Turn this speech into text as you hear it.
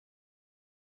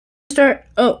Start.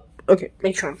 Oh, okay.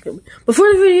 Make sure I'm filming.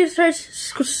 Before the video starts,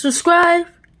 subscribe,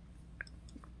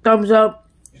 thumbs up,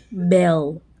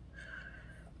 bell.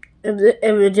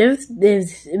 If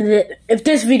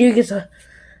this video gets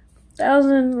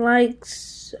 1,000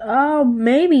 likes, I'll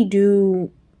maybe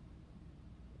do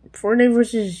Fortnite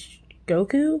versus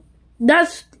Goku.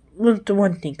 That's the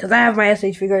one thing, because I have my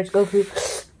SH figure, it's Goku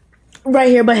right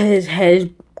here, but his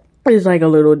head is like a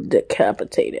little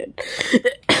decapitated.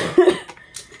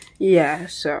 Yeah,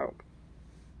 so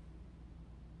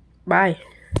bye.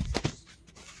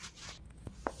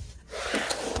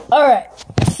 Alright,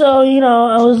 so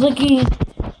I was looking,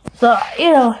 so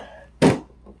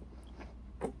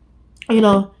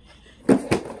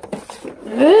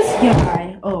this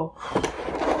guy,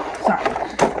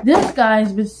 this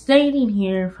guy's been staying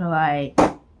here for like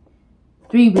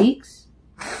 3 weeks,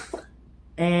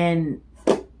 and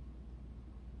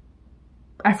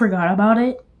I forgot about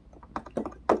it,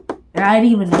 and I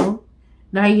didn't even know.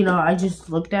 Now, I just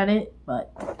looked at it,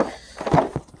 but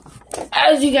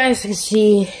as you guys can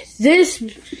see,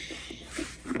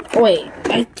 wait,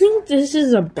 I think this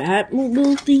is a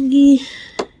Batmobile thingy.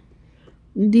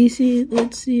 DC,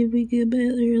 let's see if we get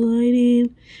better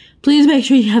lighting. Please make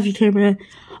sure you have your camera.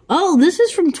 Oh, this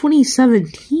is from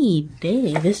 2017.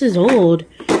 Dang, this is old.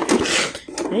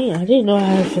 Dang, I didn't know I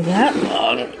had it for that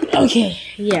long. Okay,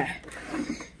 yeah.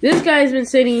 This guy's been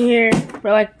sitting here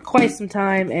for like quite some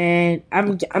time, and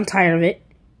I'm tired of it.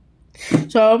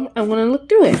 So I'm gonna look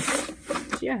through it.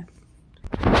 So, yeah.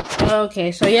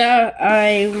 Okay, so yeah,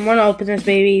 I want to open this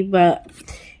baby, but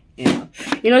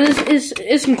this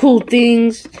is some cool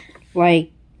things.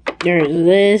 Like there's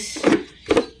this.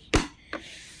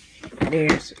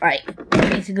 There's like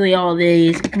basically all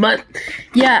these, but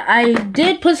yeah, I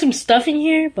did put some stuff in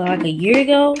here, but like a year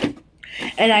ago,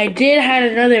 and I did have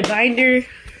another binder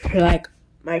for like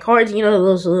my cards,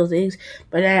 those little things.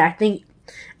 But then I think,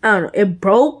 I don't know, it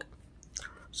broke.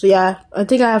 So yeah, I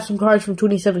think I have some cards from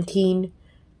 2017.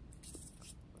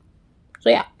 So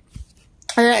yeah,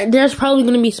 and there's probably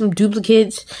gonna be some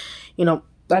duplicates,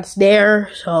 that's there.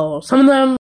 So some of them